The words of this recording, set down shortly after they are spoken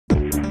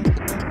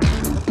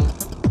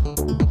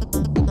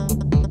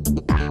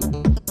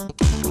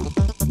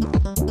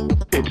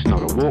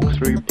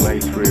walkthrough,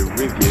 playthrough,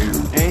 review,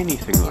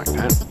 anything like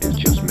that. It's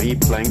just me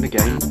playing the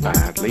game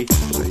badly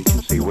so you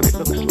can see what it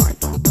looks like.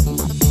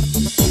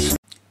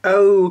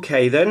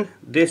 Okay then,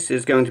 this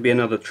is going to be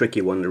another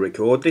tricky one to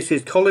record. This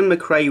is Colin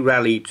McRae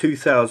Rally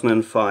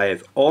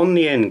 2005 on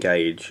the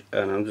N-Gage,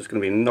 and I'm just going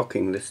to be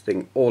knocking this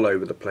thing all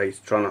over the place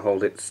trying to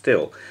hold it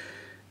still.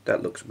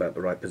 That looks about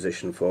the right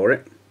position for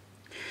it.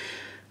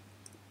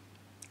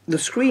 The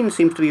screen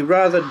seems to be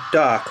rather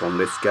dark on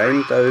this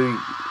game, though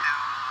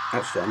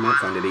actually I might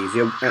find it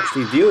easier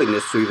actually viewing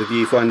this through the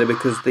viewfinder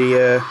because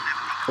the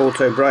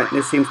auto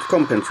brightness seems to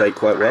compensate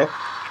quite well.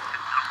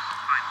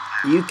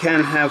 You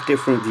can have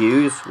different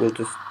views, we'll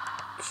just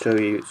show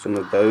you some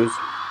of those.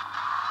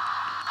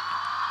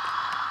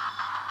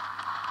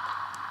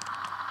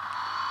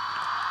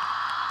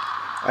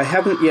 I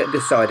haven't yet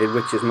decided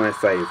which is my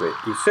favourite.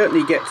 You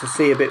certainly get to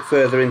see a bit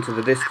further into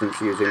the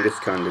distance using this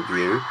kind of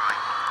view,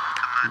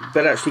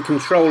 but actually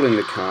controlling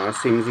the car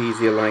seems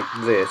easier like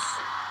this.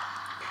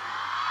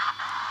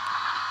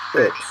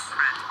 Oops.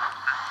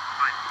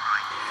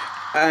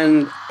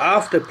 And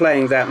after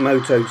playing that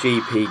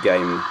MotoGP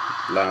game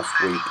last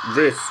week,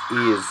 this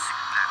is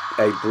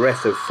a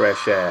breath of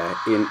fresh air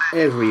in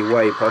every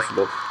way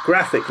possible.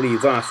 Graphically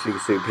vastly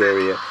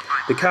superior.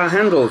 The car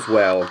handles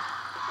well.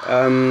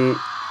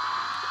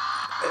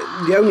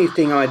 The only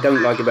thing I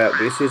don't like about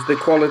this is the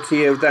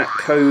quality of that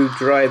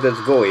co-driver's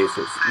voice.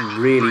 It's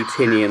really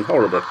tinny and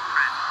horrible,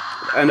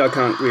 and I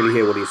can't really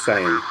hear what he's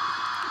saying,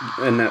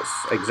 and that's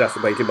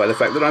exacerbated by the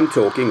fact that I'm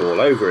talking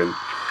all over him.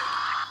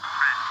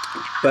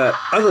 But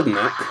other than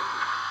that,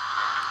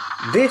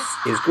 this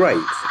is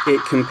great.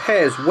 It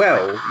compares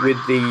well with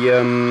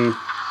the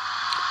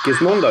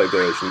Gizmondo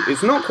version.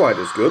 It's not quite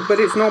as good, but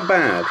it's not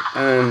bad.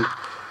 And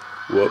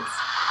whoops.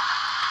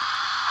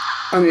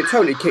 I mean, it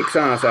totally kicks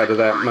ass out of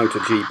that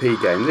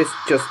MotoGP game. This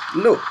just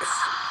looks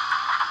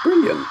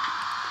brilliant.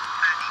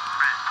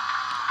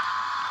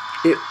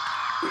 It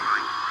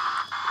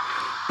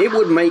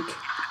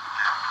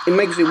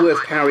makes it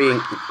worth carrying.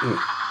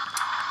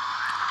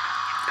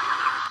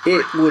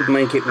 It would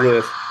make it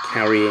worth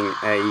carrying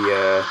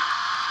an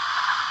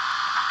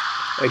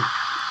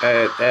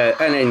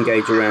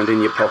N-Gage around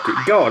in your pocket.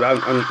 God,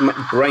 I'm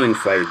brain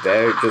fade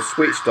there. It just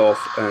switched off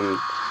and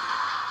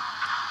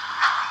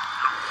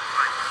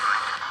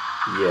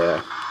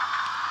yeah.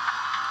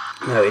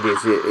 No, it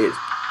is.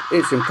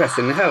 It's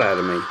impressing the hell out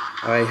of me.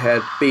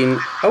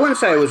 I wouldn't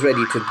say I was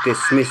ready to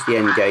dismiss the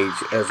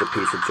N-Gage as a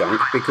piece of junk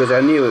because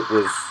I knew it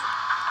was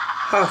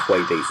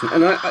halfway decent,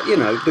 and you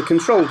know, the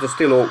controls are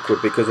still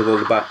awkward because of all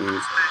the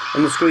buttons,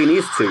 and the screen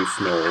is too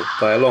small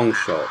by a long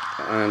shot,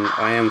 and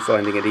I am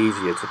finding it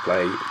easier to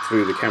play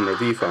through the camera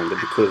viewfinder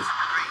because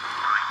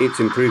it's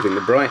improving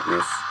the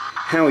brightness.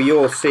 How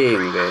you're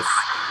seeing this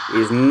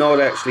is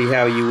not actually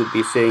how you would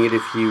be seeing it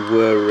if you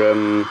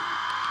were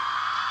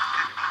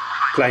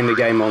playing the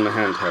game on the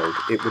handheld.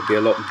 It would be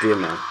a lot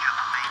dimmer,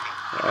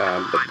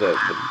 but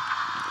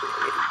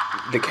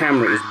the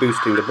camera is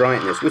boosting the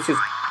brightness, which is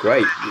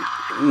great.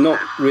 Not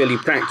really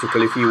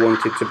practical if you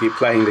wanted to be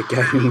playing the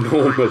game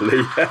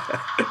normally.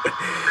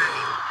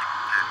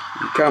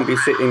 You can't be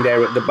sitting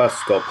there at the bus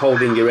stop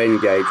holding your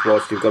N-Gage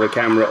whilst you've got a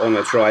camera on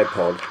a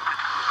tripod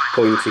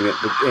pointing at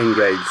the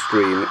N-Gage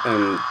screen,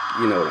 and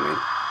you know what I mean.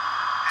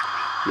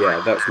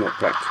 Yeah, that's not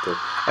practical.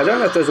 I don't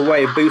know if there's a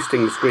way of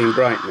boosting the screen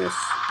brightness.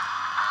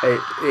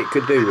 It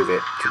could do with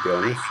it, to be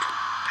honest.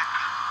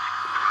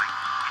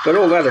 But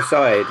all that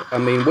aside, I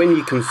mean, when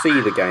you can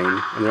see the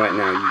game, and right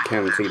now you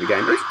can see the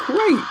game, it's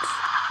great.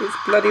 It's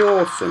bloody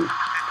awesome.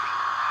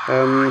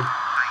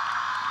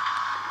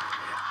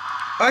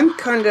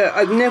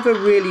 I've never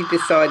really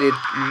decided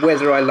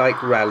whether I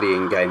like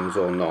rallying games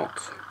or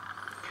not.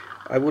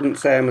 I wouldn't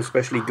say I'm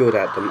especially good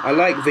at them. I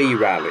like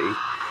V-Rally,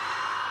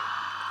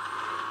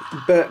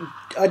 but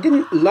I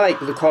didn't like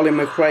the Colin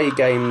McRae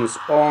games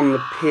on the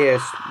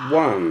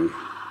PS1.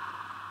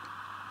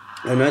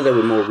 I know they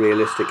were more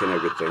realistic and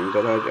everything,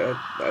 but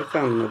I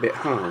found them a bit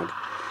hard.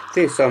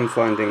 This I'm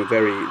finding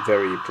very,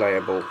 very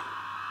playable.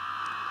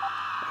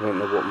 I don't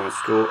know what my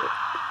score...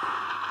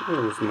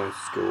 Where was my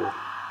score?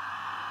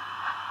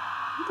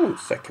 I'm on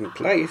second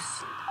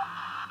place.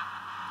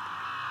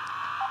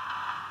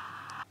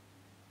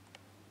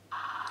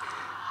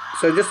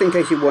 So just in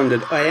case you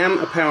wondered, I am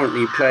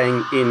apparently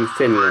playing in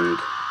Finland.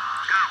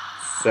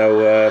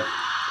 So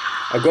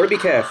I've got to be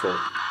careful.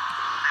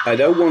 I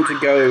don't want to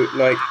go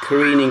like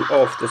careening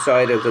off the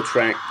side of the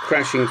track,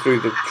 crashing through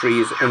the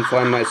trees and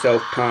find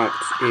myself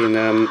parked in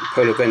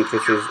Polar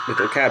Ventris's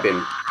little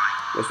cabin.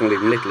 That's not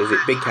even little, is it?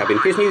 Big cabin.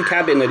 His new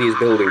cabin that he's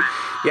building.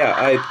 Yeah,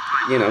 I'd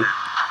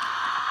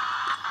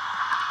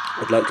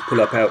like to pull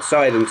up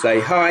outside and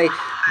say hi,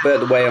 but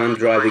the way I'm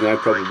driving I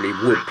probably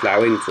would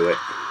plough into it.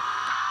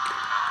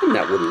 And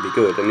that wouldn't be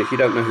good. And if you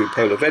don't know who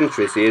Polar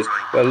Ventris is,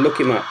 well, look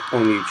him up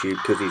on YouTube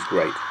because he's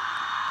great.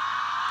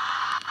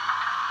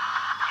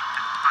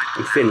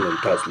 And Finland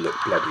does look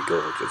bloody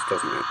gorgeous,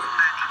 doesn't it?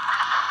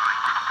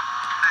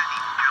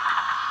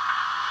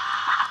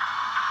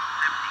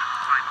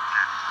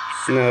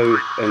 snow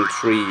and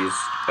trees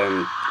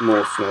and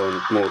more snow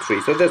and more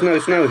trees. So there's no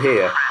snow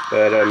here,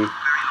 but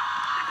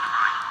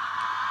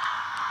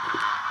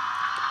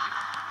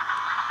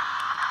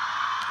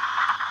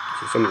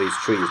so some of these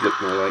trees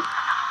look more like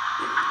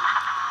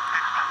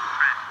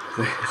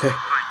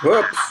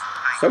whoops,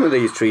 some of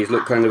these trees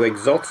look kind of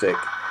exotic,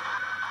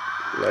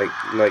 like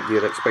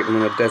you'd expect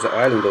them on a desert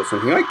island or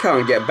something. I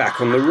can't get back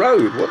on the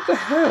road, what the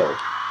hell?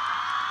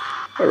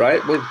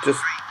 Alright, we'll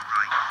just,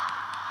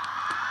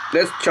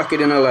 let's chuck it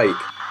in a lake.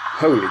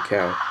 Holy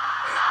cow.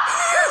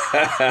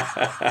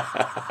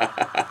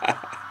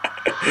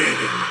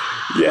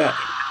 Yeah.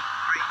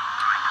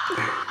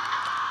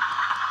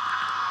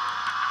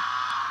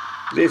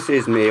 This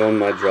is me on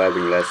my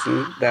driving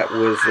lesson. That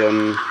was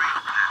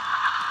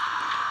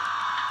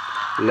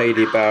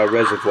Lady Bar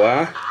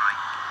Reservoir.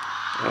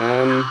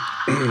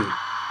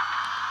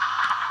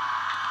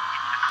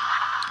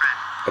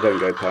 I don't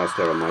go past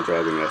there on my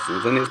driving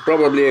lessons, and it's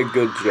probably a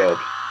good job.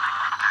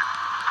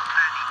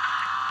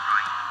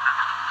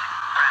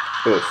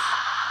 Oof.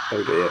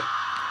 Oh dear.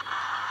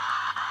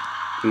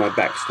 My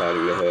back's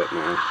starting to hurt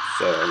now,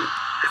 so I'm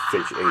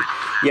fidgeting.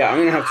 Yeah, I'm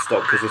going to have to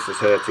stop because this is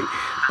hurting.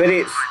 But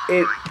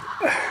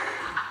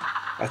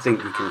I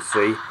think you can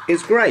see,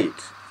 it's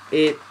great.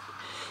 It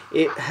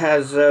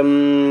has,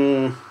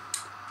 I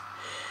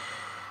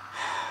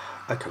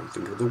can't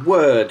think of the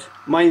word.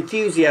 My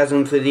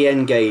enthusiasm for the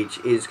N-Gage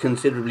is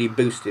considerably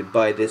boosted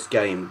by this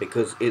game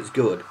because it's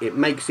good. It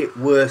makes it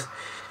worth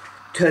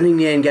turning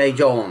the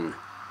N-Gage on.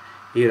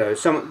 You know,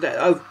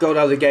 I've got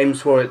other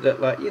games for it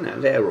that, like, you know,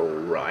 they're all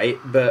right,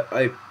 but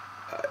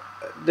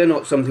they're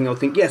not something I'll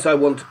think, yes, I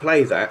want to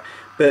play that.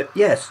 But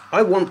yes,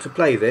 I want to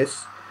play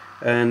this,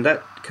 and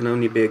that can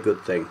only be a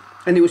good thing.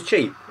 And it was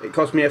cheap. It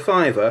cost me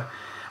 £5,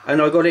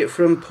 and I got it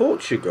from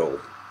Portugal.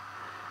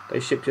 They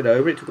shipped it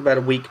over. It took about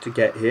a week to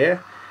get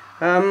here.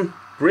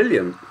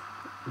 Brilliant.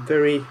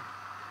 Very,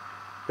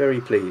 very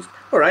pleased.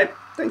 Alright,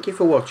 thank you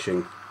for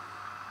watching.